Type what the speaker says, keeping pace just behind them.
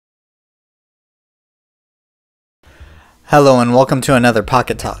Hello and welcome to another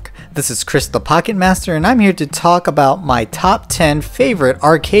Pocket Talk. This is Chris the Pocket Master and I'm here to talk about my top 10 favorite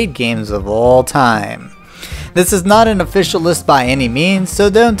arcade games of all time. This is not an official list by any means, so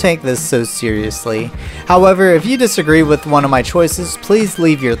don't take this so seriously. However, if you disagree with one of my choices, please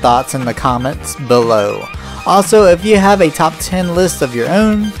leave your thoughts in the comments below. Also, if you have a top 10 list of your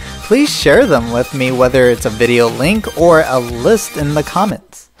own, please share them with me, whether it's a video link or a list in the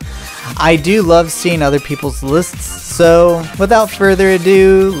comments. I do love seeing other people's lists, so without further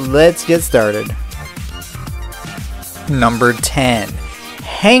ado, let's get started. Number 10.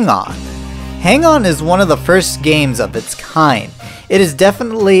 Hang On. Hang On is one of the first games of its kind. It is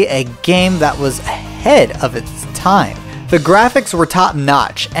definitely a game that was ahead of its time. The graphics were top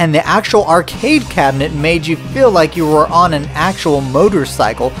notch, and the actual arcade cabinet made you feel like you were on an actual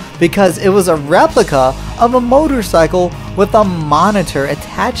motorcycle because it was a replica of a motorcycle with a monitor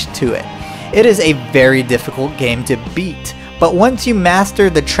attached to it. It is a very difficult game to beat, but once you master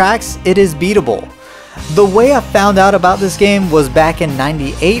the tracks, it is beatable. The way I found out about this game was back in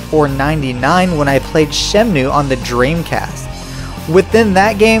 98 or 99 when I played Shenmue on the Dreamcast. Within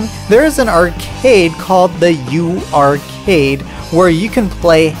that game, there is an arcade called the U Arcade where you can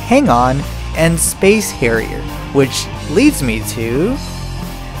play Hang On and Space Harrier, which leads me to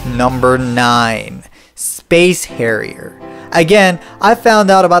number 9, Space Harrier. Again, I found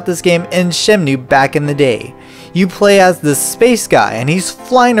out about this game in Shenmue back in the day. You play as this space guy and he's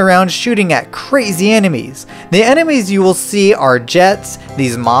flying around shooting at crazy enemies. The enemies you will see are jets,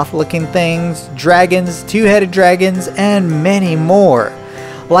 these moth looking things, dragons, two-headed dragons, and many more.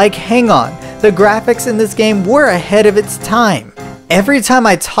 Like Hang On, the graphics in this game were ahead of its time. Every time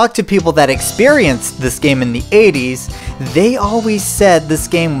I talk to people that experienced this game in the 80s, they always said this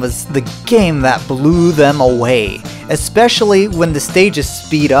game was the game that blew them away, especially when the stages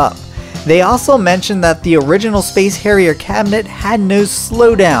speed up. They also mentioned that the original Space Harrier cabinet had no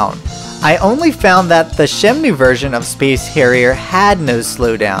slowdown. I only found that the Shenmue version of Space Harrier had no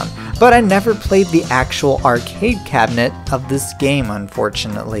slowdown, but I never played the actual arcade cabinet of this game,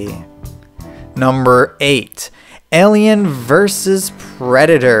 unfortunately. Number 8. Alien vs.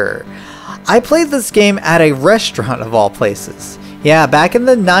 Predator. I played this game at a restaurant of all places. Yeah, back in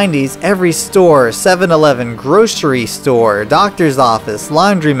the 90s, every store, 7-Eleven, grocery store, doctor's office,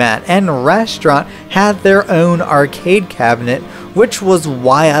 laundromat, and restaurant had their own arcade cabinet, which was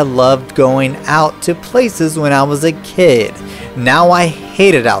why I loved going out to places when I was a kid. Now I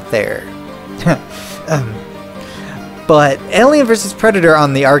hate it out there. But Alien vs. Predator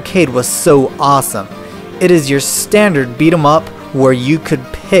on the arcade was so awesome. It is your standard beat 'em up where you could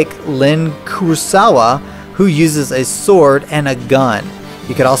pick Lin Kurosawa, who uses a sword and a gun.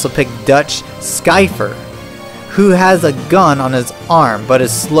 You could also pick Dutch Skyfer, who has a gun on his arm but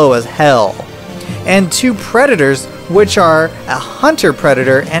is slow as hell. And two predators, which are a hunter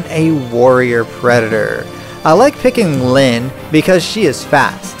predator and a warrior predator. I like picking Lin because she is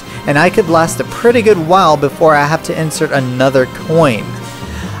fast, and I could last a pretty good while before I have to insert another coin.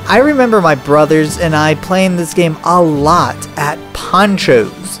 I remember my brothers and I playing this game a lot at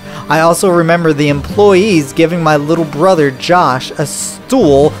Poncho's. I also remember the employees giving my little brother Josh a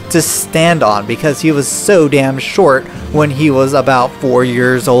stool to stand on because he was so damn short when he was about 4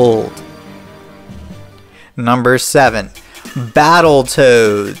 years old. Number 7.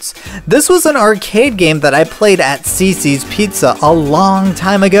 Battletoads. This was an arcade game that I played at Cece's Pizza a long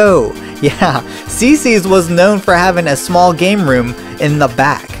time ago. Yeah, Cece's was known for having a small game room in the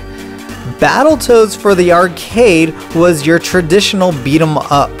back. Battletoads for the arcade was your traditional beat 'em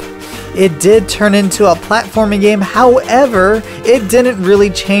up. It did turn into a platforming game, however, it didn't really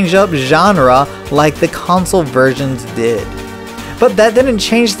change up genre like the console versions did. But that didn't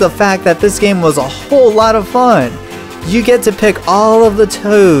change the fact that this game was a whole lot of fun. You get to pick all of the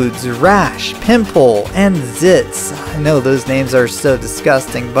Toads, Rash, Pimple, and Zitz. I know those names are so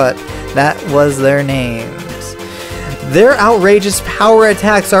disgusting, but that was their names. Their outrageous power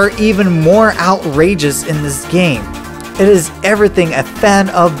attacks are even more outrageous in this game. It is everything a fan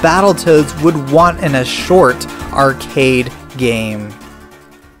of Battletoads would want in a short arcade game.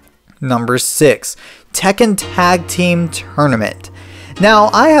 Number 6. Tekken Tag Team Tournament.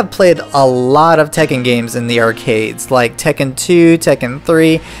 Now, I have played a lot of Tekken games in the arcades, like Tekken 2, Tekken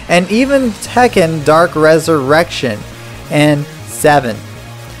 3, and even Tekken Dark Resurrection and 7.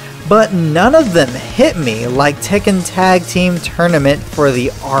 But none of them hit me like Tekken Tag Team Tournament for the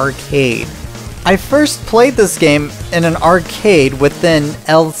arcade. I first played this game in an arcade within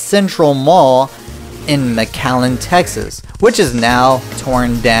El Central Mall in McAllen, Texas, which is now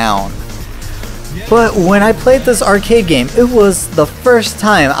torn down. But when I played this arcade game, it was the first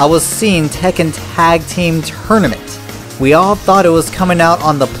time I was seeing Tekken Tag Team Tournament. We all thought it was coming out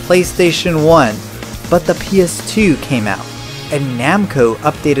on the PlayStation 1, but the PS2 came out, and Namco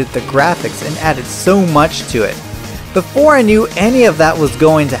updated the graphics and added so much to it. Before I knew any of that was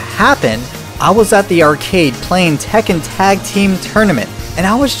going to happen, I was at the arcade playing Tekken Tag Team Tournament, and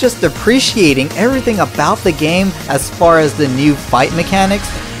I was just appreciating everything about the game as far as the new fight mechanics,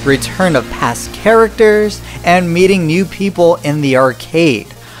 return of past characters, and meeting new people in the arcade.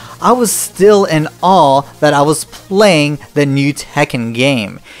 I was still in awe that I was playing the new Tekken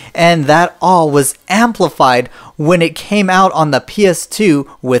game, and that awe was amplified when it came out on the PS2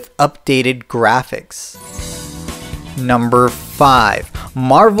 with updated graphics. Number 5.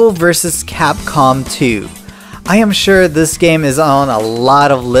 Marvel vs. Capcom 2. I am sure this game is on a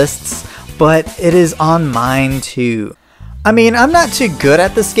lot of lists, but it is on mine too. I mean, I'm not too good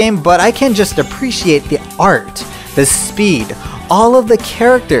at this game, but I can just appreciate the art, the speed, all of the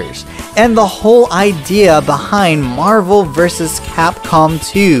characters, and the whole idea behind Marvel vs. Capcom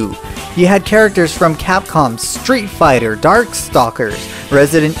 2. You had characters from Capcom, Street Fighter, Darkstalkers,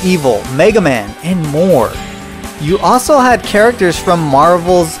 Resident Evil, Mega Man, and more. You also had characters from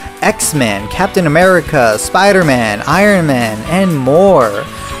Marvel's X-Men, Captain America, Spider-Man, Iron Man, and more.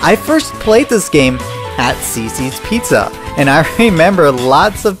 I first played this game at CiCi's Pizza, and I remember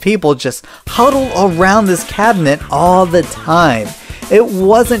lots of people just huddle around this cabinet all the time. It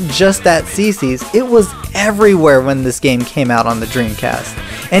wasn't just at CiCi's, it was everywhere when this game came out on the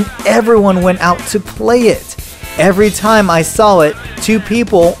Dreamcast, and everyone went out to play it. Every time I saw it, 2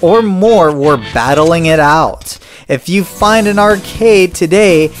 people or more were battling it out. If you find an arcade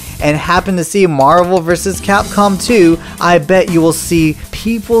today and happen to see Marvel vs. Capcom 2, I bet you will see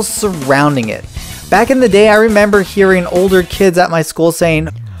people surrounding it. Back in the day, I remember hearing older kids at my school saying,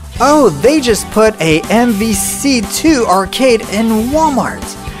 "Oh, they just put a MVC2 arcade in Walmart.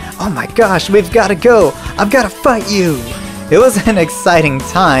 Oh my gosh, we've got to go. I've got to fight you." It was an exciting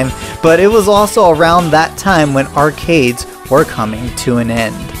time, but it was also around that time when arcades were coming to an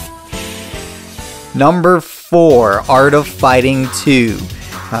end. Number 4. Art of Fighting 2.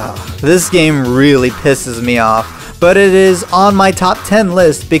 This game really pisses me off, but it is on my top 10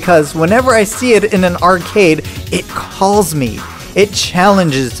 list because whenever I see it in an arcade, it calls me, it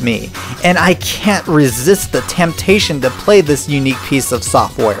challenges me, and I can't resist the temptation to play this unique piece of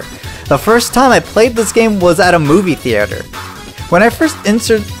software. The first time I played this game was at a movie theater. When I first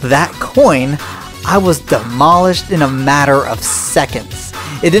inserted that coin, I was demolished in a matter of seconds.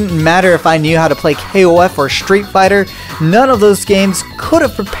 It didn't matter if I knew how to play KOF or Street Fighter, none of those games could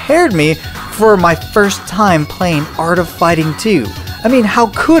have prepared me for my first time playing Art of Fighting 2. I mean,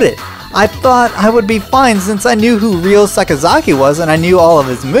 how could it? I thought I would be fine since I knew who Ryo Sakazaki was and I knew all of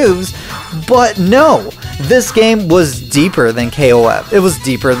his moves, but no! This game was deeper than KOF. It was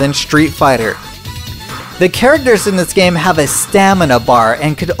deeper than Street Fighter. The characters in this game have a stamina bar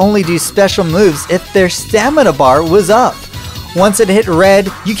and could only do special moves if their stamina bar was up. Once it hit red,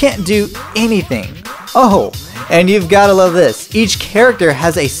 you can't do anything. Oh, and you've gotta love this. Each character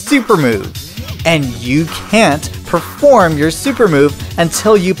has a super move, and you can't perform your super move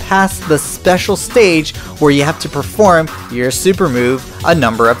until you pass the special stage where you have to perform your super move a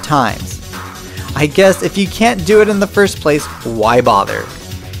number of times. I guess if you can't do it in the first place, why bother?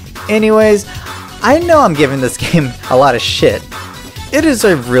 Anyways, I know I'm giving this game a lot of shit. It is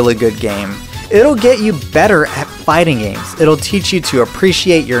a really good game. It'll get you better at fighting games. It'll teach you to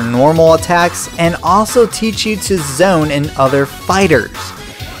appreciate your normal attacks and also teach you to zone in other fighters.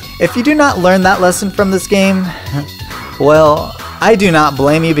 If you do not learn that lesson from this game, well, I do not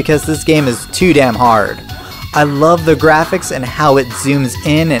blame you because this game is too damn hard. I love the graphics and how it zooms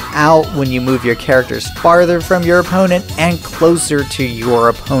in and out when you move your characters farther from your opponent and closer to your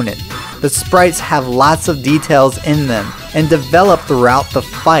opponent. The sprites have lots of details in them and develop throughout the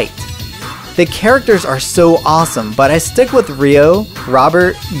fight. The characters are so awesome, but I stick with Ryo,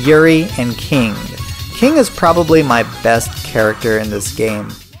 Robert, Yuri, and King. King is probably my best character in this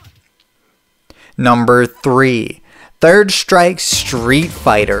game. Number 3. Third Strike Street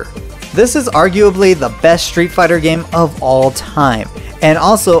Fighter. This is arguably the best Street Fighter game of all time, and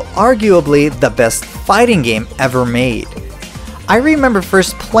also arguably the best fighting game ever made. I remember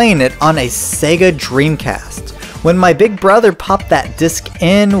first playing it on a Sega Dreamcast. When my big brother popped that disc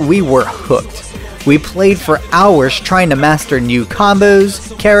in, we were hooked. We played for hours trying to master new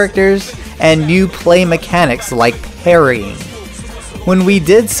combos, characters, and new play mechanics like parrying. When we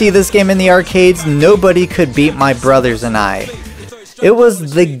did see this game in the arcades, nobody could beat my brothers and I. It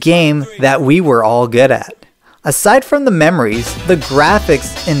was the game that we were all good at. Aside from the memories, the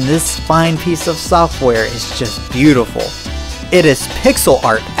graphics in this fine piece of software is just beautiful. It is pixel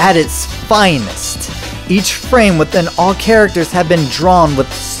art at its finest. Each frame within all characters have been drawn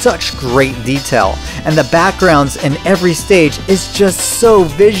with such great detail, and the backgrounds in every stage is just so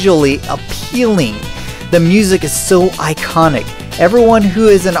visually appealing. The music is so iconic. Everyone who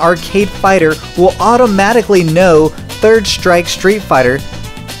is an arcade fighter will automatically know Third Strike Street Fighter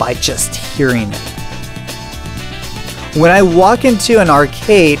by just hearing it. When I walk into an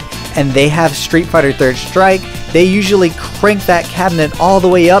arcade and they have Street Fighter Third Strike, they usually crank that cabinet all the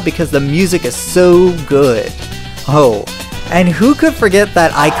way up because the music is so good. Oh, and who could forget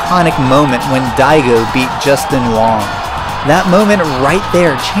that iconic moment when Daigo beat Justin Wong? That moment right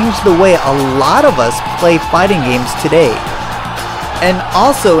there changed the way a lot of us play fighting games today, and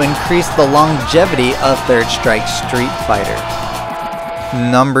also increased the longevity of Third Strike Street Fighter.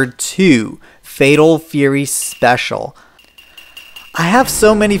 Number 2. Fatal Fury Special. I have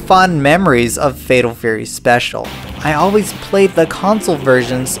so many fond memories of Fatal Fury Special. I always played the console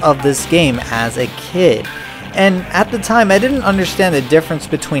versions of this game as a kid, and at the time I didn't understand the difference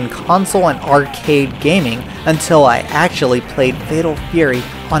between console and arcade gaming until I actually played Fatal Fury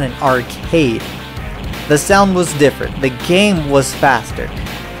on an arcade. The sound was different, the game was faster,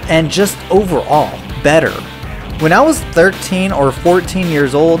 and just overall better. When I was 13 or 14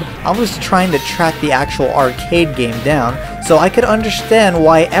 years old, I was trying to track the actual arcade game down so I could understand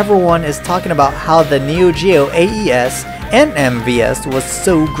why everyone is talking about how the Neo Geo AES and MVS was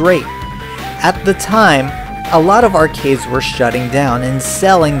so great. At the time, a lot of arcades were shutting down and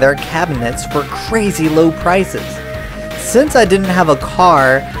selling their cabinets for crazy low prices. Since I didn't have a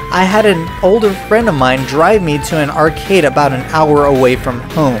car, I had an older friend of mine drive me to an arcade about an hour away from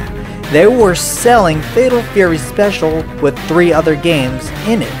home. They were selling Fatal Fury Special with 3 other games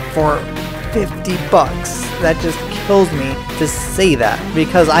in it for $50. That just kills me to say that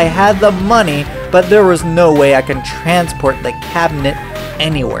because I had the money, but there was no way I can transport the cabinet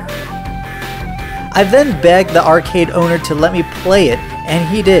anywhere. I then begged the arcade owner to let me play it, and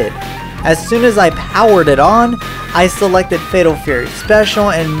he did. As soon as I powered it on, I selected Fatal Fury Special,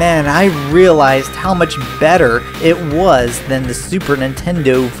 and man, I realized how much better it was than the Super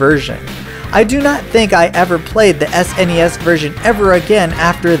Nintendo version. I do not think I ever played the SNES version ever again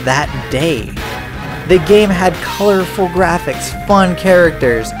after that day. The game had colorful graphics, fun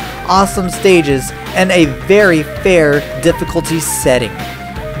characters, awesome stages, and a very fair difficulty setting.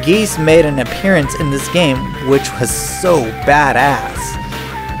 Geese made an appearance in this game, which was so badass.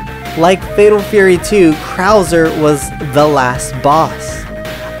 Like Fatal Fury 2, Krauser was the last boss.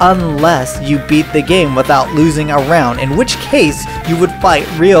 Unless you beat the game without losing a round, in which case you would fight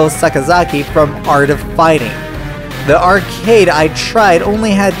Ryo Sakazaki from Art of Fighting. The arcade I tried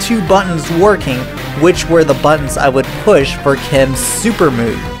only had 2 buttons working, which were the buttons I would push for Kim's super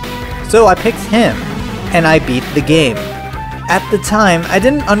move. So I picked him, and I beat the game. At the time, I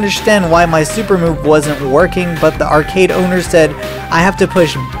didn't understand why my super move wasn't working, but the arcade owner said I have to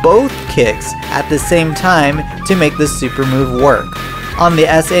push both kicks at the same time to make the super move work. On the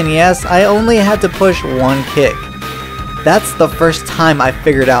SNES, I only had to push 1 kick. That's the first time I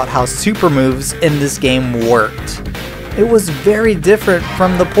figured out how super moves in this game worked. It was very different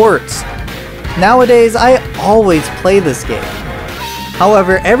from the ports. Nowadays, I always play this game.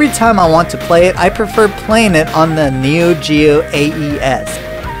 However, every time I want to play it, I prefer playing it on the Neo Geo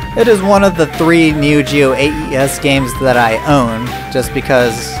AES. It is one of the 3 Neo Geo AES games that I own, just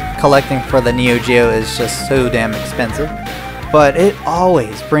because collecting for the Neo Geo is just so damn expensive. But it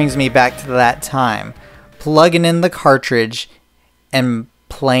always brings me back to that time, plugging in the cartridge and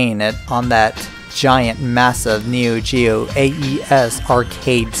playing it on that giant massive Neo Geo AES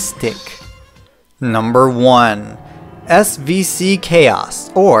arcade stick. Number 1. SVC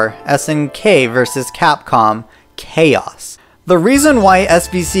Chaos, or SNK vs Capcom Chaos. The reason why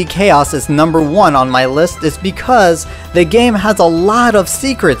SVC Chaos is number 1 on my list is because the game has a lot of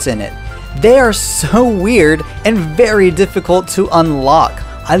secrets in it. They are so weird and very difficult to unlock.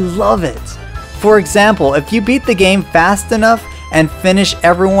 I love it. For example, if you beat the game fast enough and finish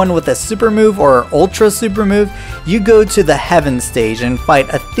everyone with a super move or ultra super move, you go to the Heaven stage and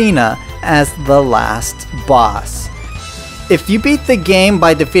fight Athena as the last boss. If you beat the game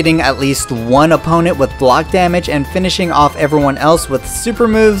by defeating at least 1 opponent with block damage and finishing off everyone else with super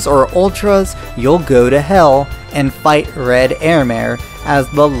moves or ultras, you'll go to hell and fight Red Airmare as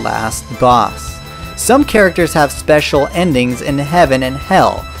the last boss. Some characters have special endings in heaven and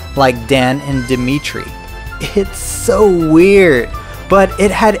hell, like Dan and Dimitri. It's so weird, but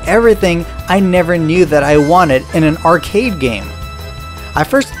it had everything I never knew that I wanted in an arcade game. I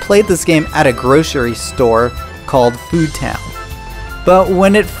first played this game at a grocery store called Food Town, but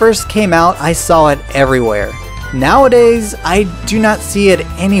when it first came out, I saw it everywhere. Nowadays, I do not see it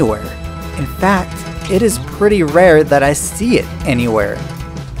anywhere. In fact, it is pretty rare that I see it anywhere.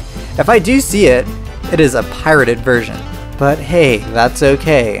 If I do see it, it is a pirated version. But hey, that's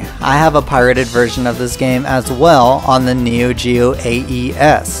okay. I have a pirated version of this game as well on the Neo Geo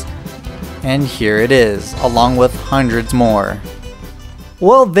AES. And here it is, along with hundreds more.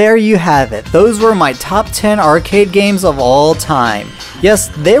 Well, there you have it. Those were my top 10 arcade games of all time. Yes,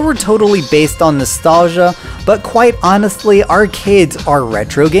 they were totally based on nostalgia, but quite honestly, arcades are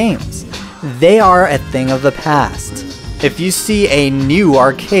retro games. They are a thing of the past. If you see a new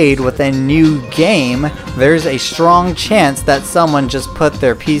arcade with a new game, there's a strong chance that someone just put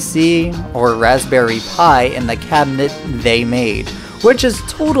their PC or Raspberry Pi in the cabinet they made, which is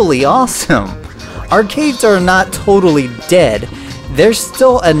totally awesome. Arcades are not totally dead. There's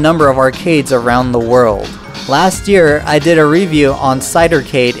still a number of arcades around the world. Last year, I did a review on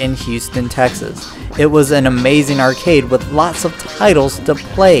Cidercade in Houston, Texas. It was an amazing arcade with lots of titles to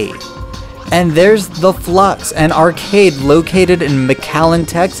play. And there's The Flux, an arcade located in McAllen,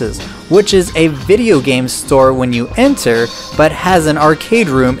 Texas, which is a video game store when you enter, but has an arcade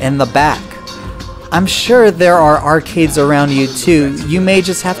room in the back. I'm sure there are arcades around you too. You may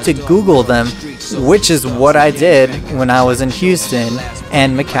just have to Google them, which is what I did when I was in Houston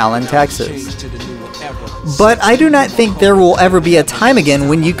and McAllen, Texas. But I do not think there will ever be a time again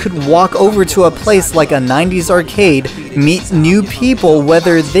when you could walk over to a place like a 90s arcade, meet new people,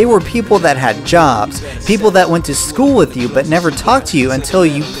 whether they were people that had jobs, people that went to school with you but never talked to you until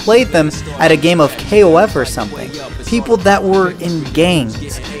you played them at a game of KOF or something, people that were in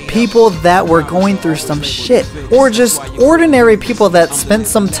gangs, people that were going through some shit, or just ordinary people that spent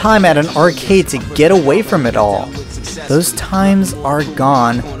some time at an arcade to get away from it all. Those times are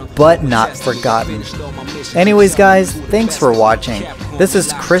gone, but not forgotten. Anyways guys, thanks for watching. This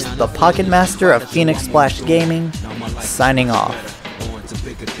is Chris, the Pocket Master of Phoenix Splash Gaming, signing off.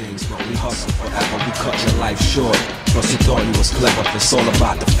 Plus you thought you was clever, it's all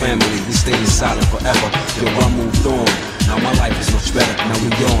about the family, we staying silent forever. Yo, I moved on, now my life is much better. Now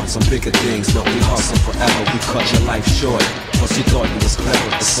we on some bigger things, but we hustle forever. We cut your life short, plus you thought you was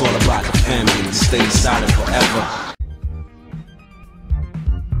clever, it's all about the family, we staying silent forever.